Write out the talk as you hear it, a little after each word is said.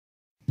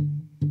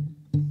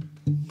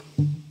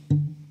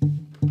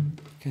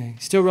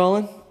Still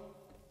rolling?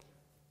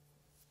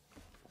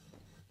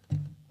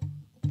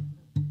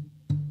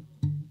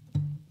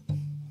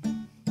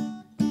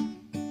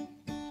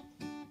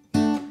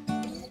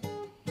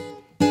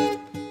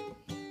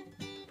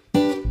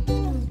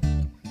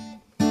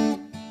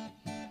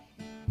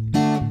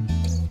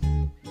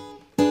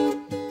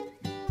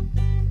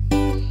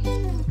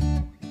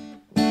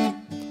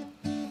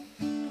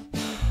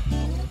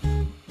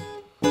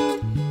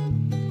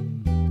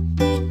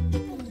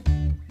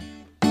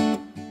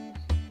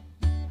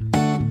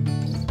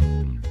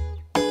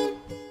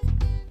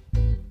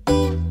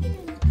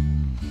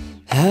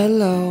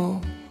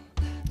 Hello,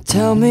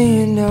 tell me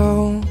you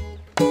know,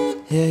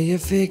 yeah, you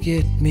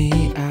figured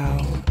me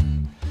out.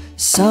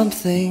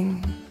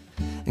 Something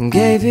and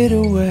gave it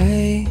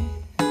away,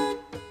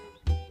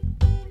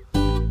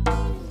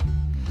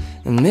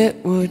 and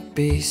it would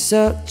be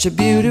such a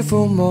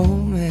beautiful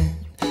moment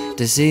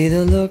to see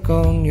the look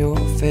on your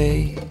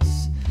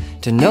face,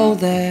 to know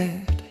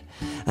that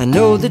I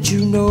know that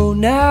you know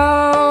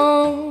now.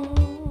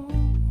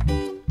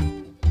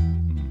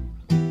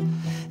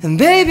 And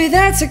baby,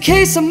 that's a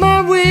case of my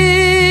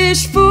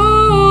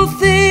wishful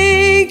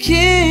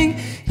thinking.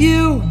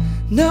 You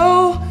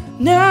know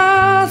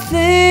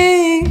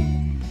nothing,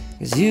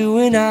 'cause you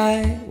and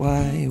I,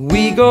 why,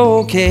 we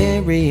go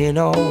carrying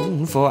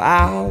on for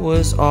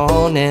hours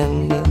on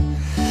end.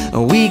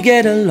 We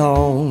get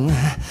along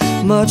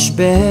much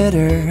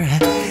better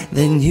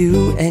than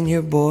you and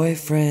your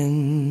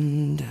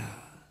boyfriend.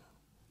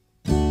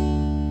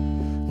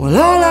 Well,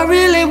 all I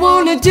really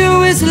wanna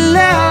do is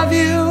love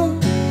you,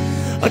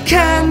 a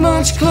kind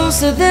much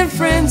closer than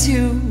friends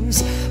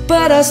use,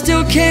 but I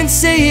still can't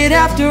say it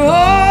after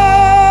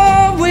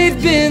all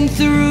we've been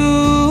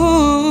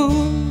through.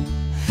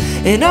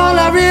 And all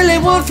I really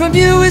want from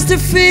you is to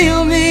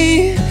feel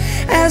me,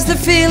 as the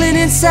feeling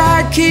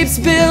inside keeps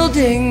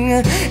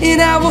building.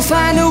 And I will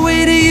find a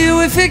way to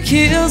you if it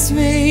kills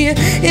me,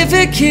 if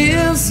it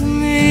kills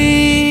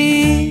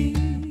me.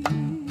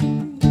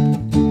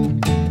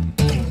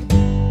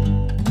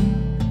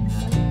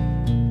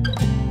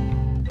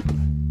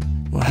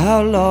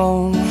 How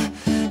long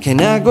can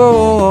I go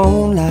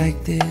on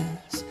like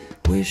this,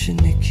 wishing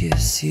to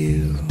kiss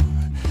you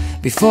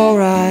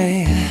before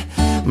I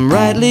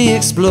rightly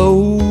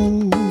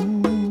explode?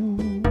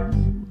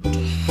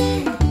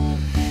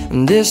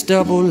 And this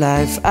double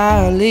life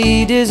I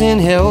lead isn't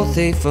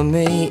healthy for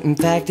me. In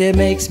fact, it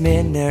makes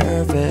me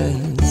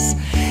nervous.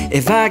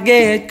 If I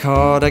get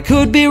caught, I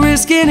could be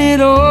risking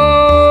it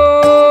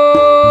all.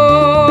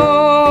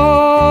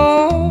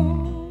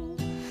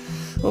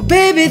 Well,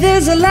 baby,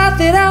 there's a lot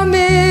that I'll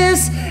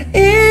miss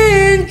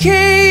in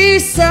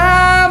case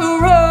I'm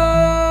wrong.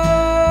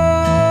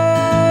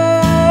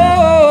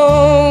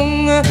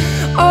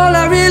 All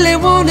I really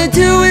wanna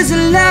do is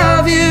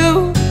love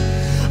you,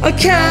 a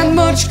kind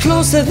much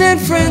closer than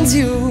friends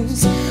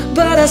use,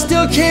 but I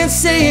still can't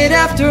say it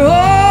after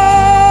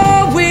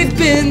all we've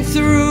been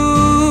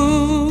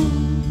through.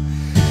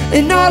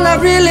 And all I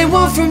really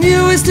want from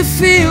you is to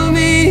feel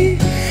me,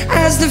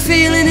 as the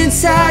feeling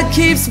inside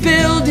keeps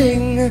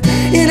building.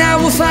 And I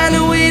will find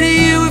a way to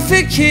you if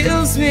it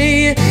kills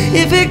me,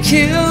 if it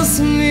kills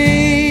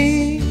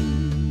me.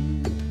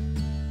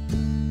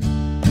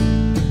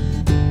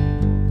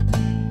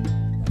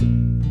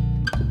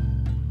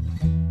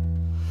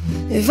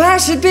 If I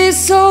should be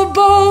so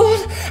bold,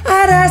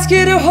 I'd ask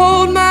you to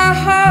hold my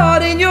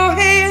heart in your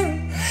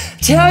hand,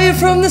 tell you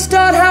from the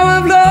start how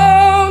I've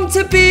longed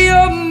to be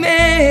your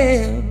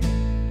man.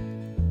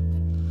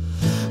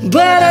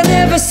 But I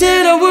never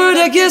said a word,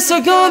 I guess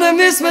I'm gonna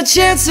miss my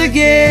chance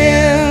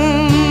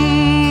again.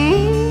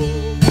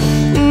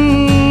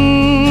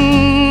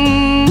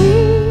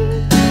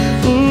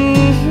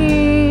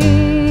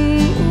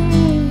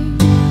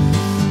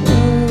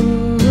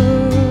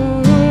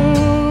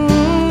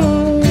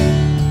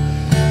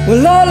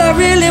 Well, all I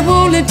really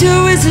wanna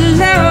do is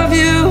love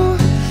you,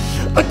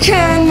 a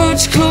kind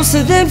much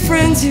closer than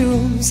friends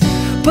use,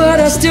 but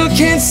I still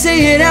can't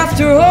say it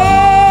after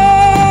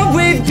all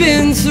we've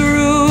been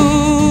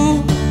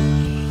through.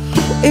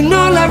 And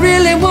all I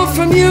really want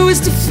from you is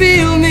to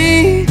feel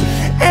me,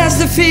 as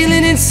the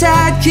feeling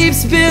inside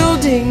keeps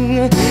building.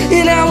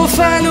 And I will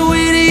find a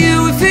way to you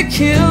if it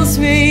kills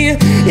me,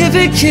 if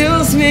it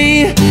kills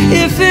me,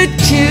 if it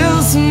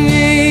kills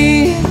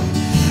me.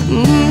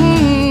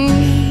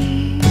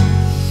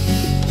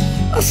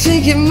 I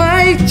think it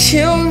might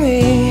kill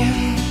me.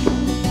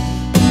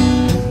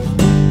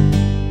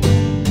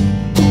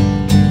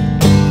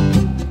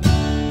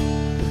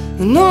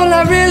 And all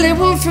I really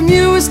want from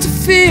you is to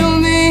feel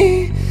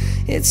me,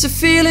 it's a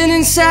feeling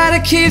inside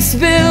that keeps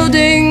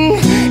building.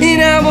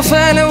 And I will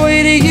find a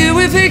way to you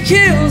if it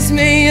kills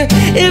me,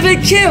 if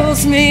it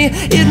kills me,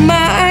 it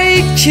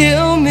might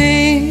kill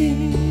me.